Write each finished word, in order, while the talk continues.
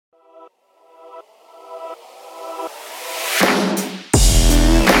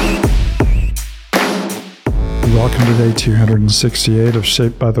Welcome to day 268 of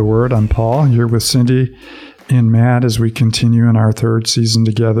Shaped by the Word. I'm Paul, here with Cindy and Matt as we continue in our third season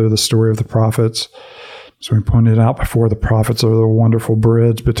together, the story of the prophets. As we pointed out before, the prophets are the wonderful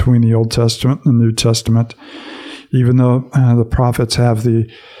bridge between the Old Testament and the New Testament. Even though the prophets have the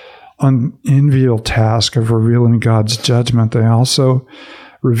unenviable task of revealing God's judgment, they also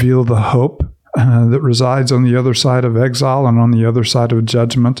reveal the hope that resides on the other side of exile and on the other side of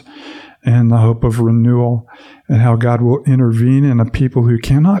judgment, and the hope of renewal, and how God will intervene in a people who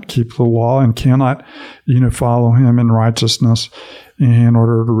cannot keep the law and cannot, follow Him in righteousness in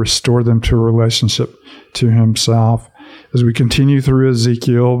order to restore them to a relationship to Himself. As we continue through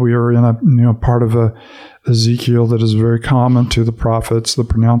Ezekiel, we are in a part of Ezekiel that is very common to the prophets, the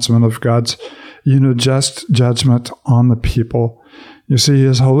pronouncement of God's, just judgment on the people. You see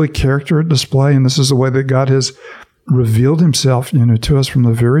His holy character at display, and this is the way that God has revealed Himself, to us from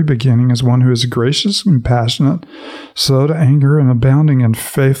the very beginning as one who is gracious and compassionate, slow to anger and abounding in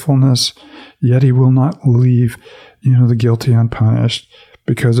faithfulness, yet He will not leave, the guilty unpunished.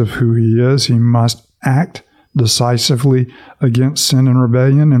 Because of who He is, He must act decisively against sin and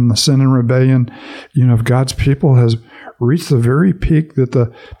rebellion, and the sin and rebellion, of God's people has reached the very peak that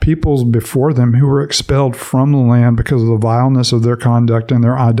the peoples before them who were expelled from the land because of the vileness of their conduct and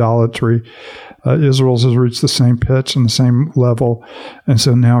their idolatry, Israel's has reached the same pitch and the same level. And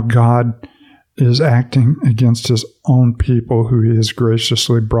so now God is acting against His own people who He has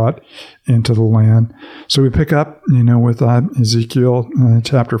graciously brought into the land. So we pick up, with Ezekiel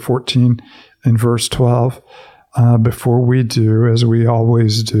chapter 14 and verse 12. Before we do, as we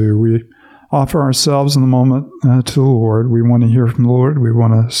always do, we offer ourselves in the moment to the Lord. We want to hear from the Lord. We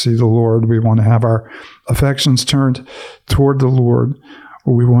want to see the Lord. We want to have our affections turned toward the Lord.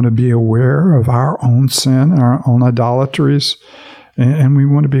 We want to be aware of our own sin, our own idolatries, and we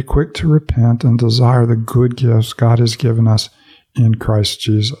want to be quick to repent and desire the good gifts God has given us in Christ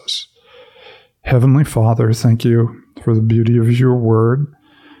Jesus. Heavenly Father, thank You for the beauty of Your Word.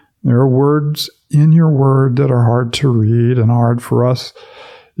 There are words in Your Word that are hard to read and hard for us,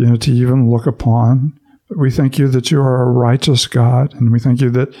 to even look upon. But we thank You that You are a righteous God, and we thank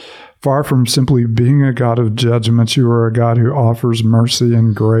You that far from simply being a God of judgment, You are a God who offers mercy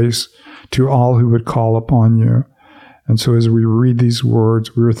and grace to all who would call upon You. And so as we read these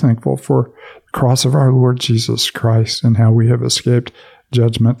words, we are thankful for the cross of our Lord Jesus Christ and how we have escaped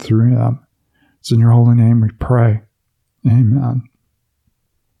judgment through Him. It's in Your holy name we pray. Amen.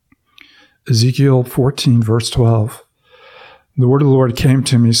 Ezekiel 14, verse 12. The word of the Lord came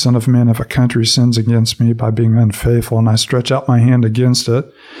to me, Son of man, if a country sins against me by being unfaithful, and I stretch out my hand against it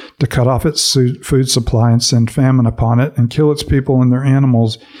to cut off its food supply and send famine upon it and kill its people and their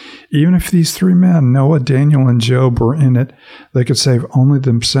animals, even if these three men, Noah, Daniel, and Job, were in it, they could save only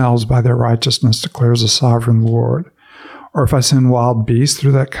themselves by their righteousness, declares the sovereign Lord. Or if I send wild beasts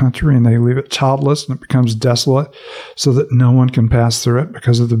through that country and they leave it childless and it becomes desolate so that no one can pass through it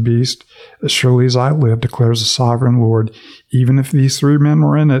because of the beast, as surely as I live, declares the sovereign Lord, even if these three men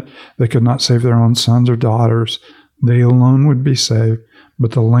were in it, they could not save their own sons or daughters. They alone would be saved,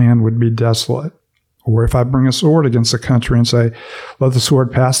 but the land would be desolate. Or if I bring a sword against the country and say, let the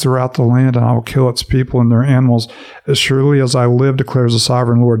sword pass throughout the land, and I will kill its people and their animals, as surely as I live, declares the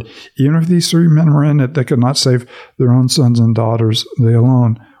sovereign Lord, even if these three men were in it, they could not save their own sons and daughters. They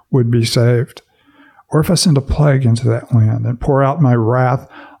alone would be saved. Or if I send a plague into that land and pour out my wrath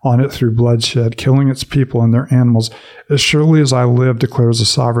on it through bloodshed, killing its people and their animals, as surely as I live, declares the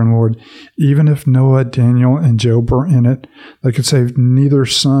sovereign Lord, even if Noah, Daniel, and Job were in it, they could save neither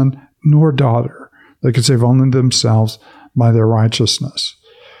son nor daughter. They could save only themselves by their righteousness.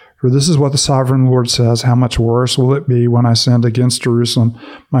 For this is what the sovereign Lord says, how much worse will it be when I send against Jerusalem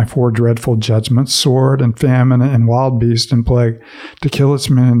my four dreadful judgments, sword and famine and wild beast and plague, to kill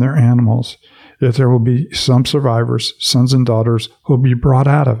its men and their animals. Yet there will be some survivors, sons and daughters, who will be brought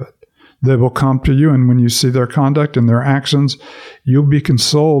out of it. They will come to you, and when you see their conduct and their actions, you'll be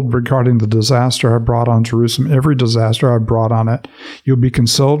consoled regarding the disaster I brought on Jerusalem, every disaster I brought on it. You'll be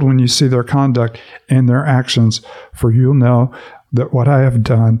consoled when you see their conduct and their actions, for you'll know that what I have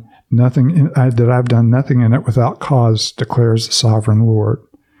done, that I've done nothing in it without cause, declares the sovereign Lord.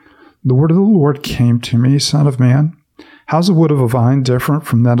 The word of the Lord came to me, Son of man. How's the wood of a vine different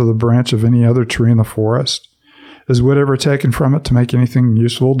from that of the branch of any other tree in the forest? Is wood ever taken from it to make anything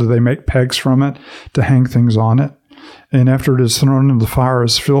useful? Do they make pegs from it to hang things on it? And after it is thrown into the fire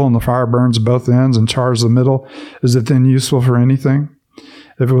as fuel, and the fire burns both ends and chars the middle, is it then useful for anything?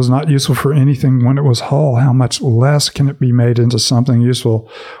 If it was not useful for anything when it was whole, how much less can it be made into something useful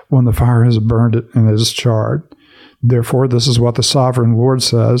when the fire has burned it and it is charred? Therefore, this is what the sovereign Lord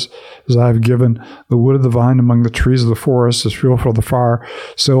says, as I have given the wood of the vine among the trees of the forest as fuel for the fire,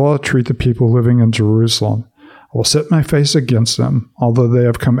 so I'll treat the people living in Jerusalem. I will set my face against them. Although they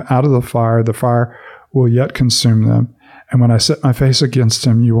have come out of the fire will yet consume them. And when I set my face against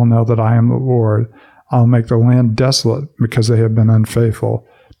them, you will know that I am the Lord. I'll make the land desolate because they have been unfaithful,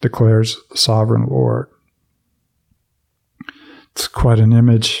 declares the sovereign Lord. It's quite an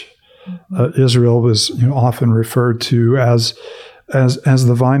image. Israel was often referred to as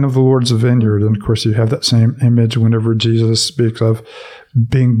the vine of the Lord's vineyard. And of course, you have that same image whenever Jesus speaks of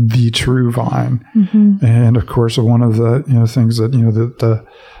being the true vine. Mm-hmm. And of course, one of the things that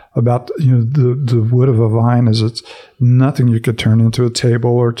about the wood of a vine is it's nothing you could turn into a table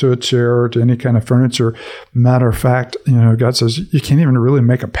or to a chair or to any kind of furniture. Matter of fact, God says you can't even really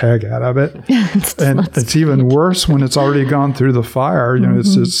make a peg out of it. It's even worse when it's already gone through the fire. Mm-hmm.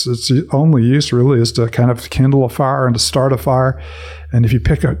 It's the only use really is to kind of kindle a fire and to start a fire. And if you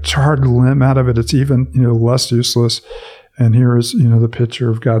pick a charred limb out of it, it's even less useless. And here is the picture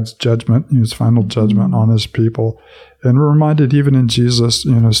of God's judgment, His final judgment on His people. And we're reminded even in Jesus,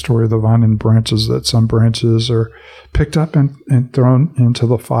 story of the vine and branches, that some branches are picked up and thrown into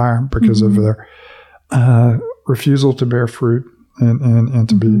the fire because of their refusal to bear fruit and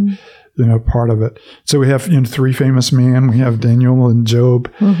to be, part of it. So we have three famous men. We have Daniel and Job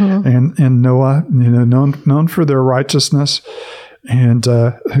and Noah, known for their righteousness. And,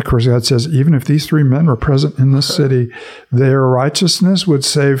 of course, God says, even if these three men were present in the city, their righteousness would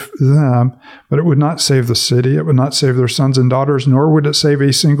save them, but it would not save the city. It would not save their sons and daughters, nor would it save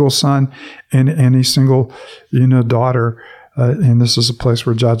a single son and any single, daughter. And this is a place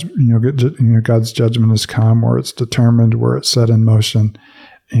where God's judgment has come, where it's determined, where it's set in motion,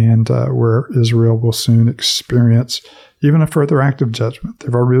 and where Israel will soon experience even a further act of judgment.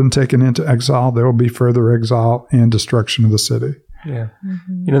 They've already been taken into exile. There will be further exile and destruction of the city. Yeah.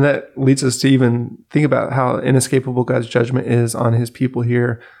 That leads us to even think about how inescapable God's judgment is on His people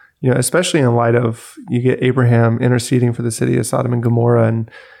here, especially in light of, you get Abraham interceding for the city of Sodom and Gomorrah. And,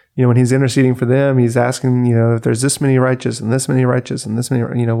 when he's interceding for them, he's asking, if there's this many righteous and this many righteous and this many,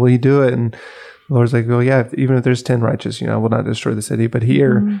 will you do it? And the Lord's like, well, yeah, even if there's 10 righteous, I will not destroy the city. But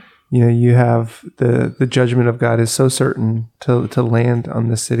here, you have the judgment of God is so certain to land on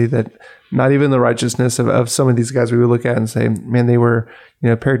this city that not even the righteousness of some of these guys we would look at and say, man, they were,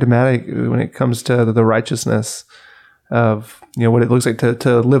 paradigmatic when it comes to the righteousness of, what it looks like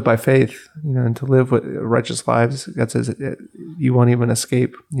to live by faith, and to live with righteous lives. God says you won't even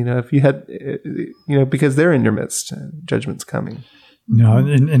escape, if you had, because they're in your midst, judgment's coming.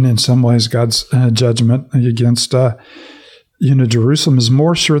 And in some ways, God's judgment against Jerusalem is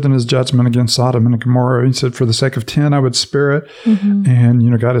more sure than His judgment against Sodom and Gomorrah. He said, for the sake of 10, I would spare it. Mm-hmm.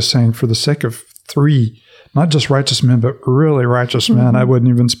 And, God is saying, for the sake of 3, not just righteous men, but really righteous men, I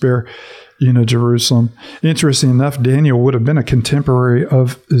wouldn't even spare, Jerusalem. Interesting enough, Daniel would have been a contemporary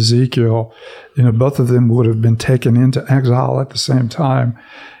of Ezekiel. Both of them would have been taken into exile at the same time.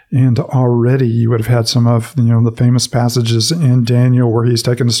 And already you would have had some of, the famous passages in Daniel where he's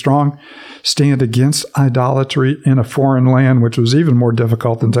taken a strong stand against idolatry in a foreign land, which was even more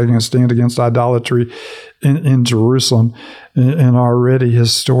difficult than taking a stand against idolatry in Jerusalem. And already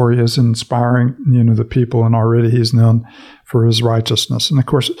his story is inspiring, the people, and already he's known for his righteousness. And of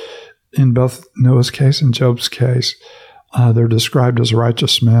course, in both Noah's case and Job's case, they're described as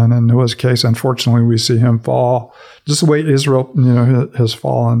righteous men. In Noah's case, unfortunately, we see him fall, just the way Israel, has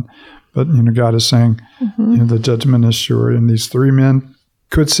fallen. But, God is saying, the judgment is sure. And these 3 men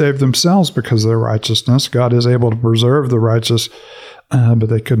could save themselves because of their righteousness. God is able to preserve the righteous, but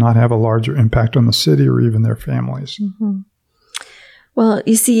they could not have a larger impact on the city or even their families. Mm-hmm. Well,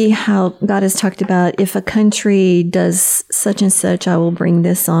 you see how God has talked about, if a country does such and such, I will bring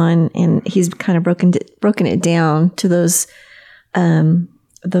this on. And He's kind of broken it down to those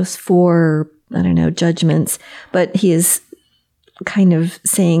 4, judgments. But He is kind of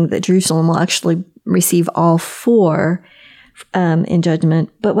saying that Jerusalem will actually receive all 4 in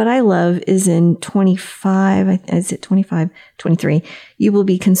judgment. But what I love is in 25, is it 25, 23, you will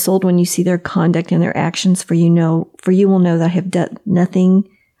be consoled when you see their conduct and their actions, for you will know that I have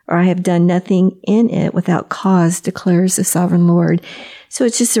done nothing in it without cause, declares the sovereign Lord. So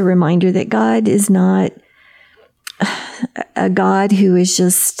it's just a reminder that God is not a God who is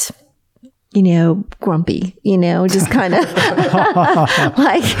just, grumpy, just kind of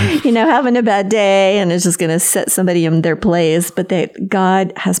like, having a bad day and is just going to set somebody in their place, but that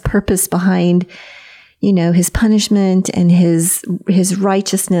God has purpose behind, his punishment and his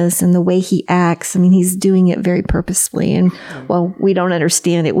righteousness and the way he acts. I mean, he's doing it very purposefully. And while we don't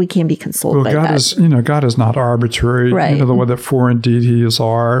understand it, we can be consoled by that. God is not arbitrary. Right. The way that for indeed he is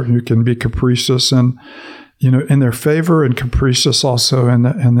are, who can be capricious and, in their favor, and capricious also in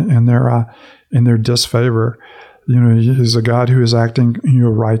their disfavor. He's a God who is acting,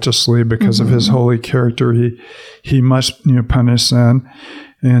 righteously because of his holy character. He must, punish sin.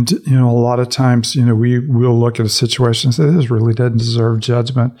 And, a lot of times, we will look at a situation and say, this really doesn't deserve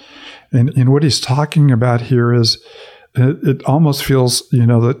judgment. And what he's talking about here is, it almost feels,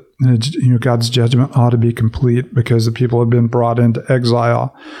 that, God's judgment ought to be complete because the people have been brought into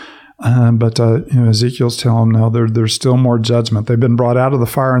exile. But Ezekiel's telling them, no, there's still more judgment. They've been brought out of the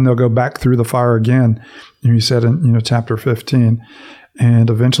fire and they'll go back through the fire again. He said in, chapter 15. And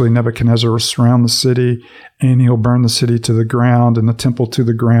eventually Nebuchadnezzar will surround the city, and he'll burn the city to the ground and the temple to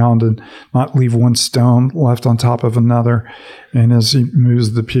the ground, and not leave one stone left on top of another. And as he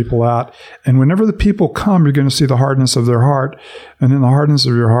moves the people out, and whenever the people come, you're going to see the hardness of their heart. And in the hardness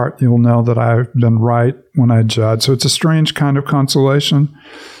of your heart, you'll know that I've been right when I judge. So it's a strange kind of consolation.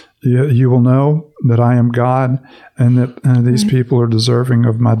 You will know that I am God, and that these people are deserving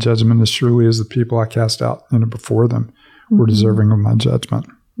of my judgment as surely as the people I cast out before them were deserving of my judgment.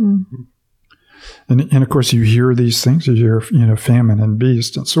 Mm-hmm. And of course, you hear these things. You hear, famine and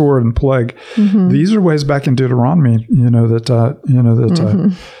beast and sword and plague. Mm-hmm. These are ways back in Deuteronomy,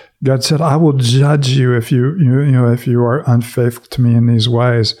 God said, "I will judge you if you are unfaithful to me in these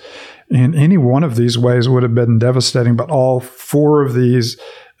ways." And any one of these ways would have been devastating, but all four of these.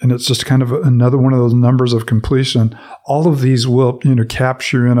 And it's just kind of another one of those numbers of completion. All of these will,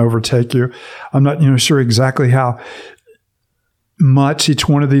 capture and overtake you. I'm not, sure exactly how much each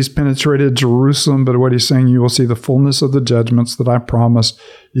one of these penetrated Jerusalem, but what he's saying, you will see the fullness of the judgments that I promised,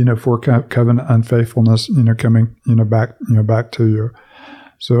 for covenant unfaithfulness, coming, back to you.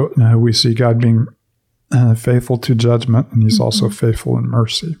 So we see God being faithful to judgment, and he's also faithful in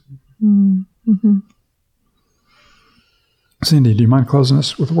mercy. Mm-hmm. Cindy, do you mind closing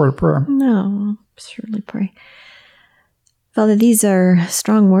us with a word of prayer? No, I'll certainly pray. Father, these are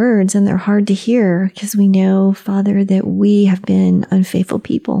strong words, and they're hard to hear because we know, Father, that we have been unfaithful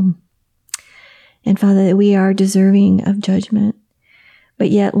people. And Father, that we are deserving of judgment. But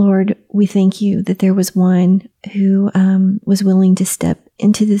yet, Lord, we thank you that there was one who was willing to step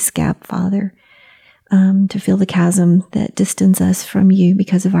into this gap, Father, to fill the chasm that distances us from you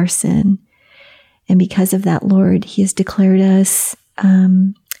because of our sin. And because of that, Lord, he has declared us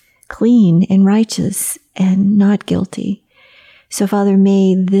clean and righteous and not guilty. So, Father,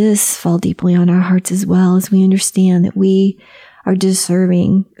 may this fall deeply on our hearts as well, as we understand that we are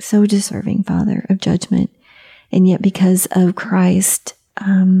so deserving, Father, of judgment. And yet because of Christ,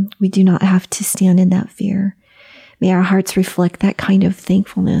 we do not have to stand in that fear. May our hearts reflect that kind of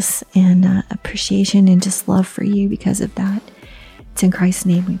thankfulness and appreciation and just love for you because of that. It's in Christ's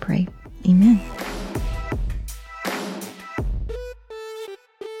name we pray. Amen.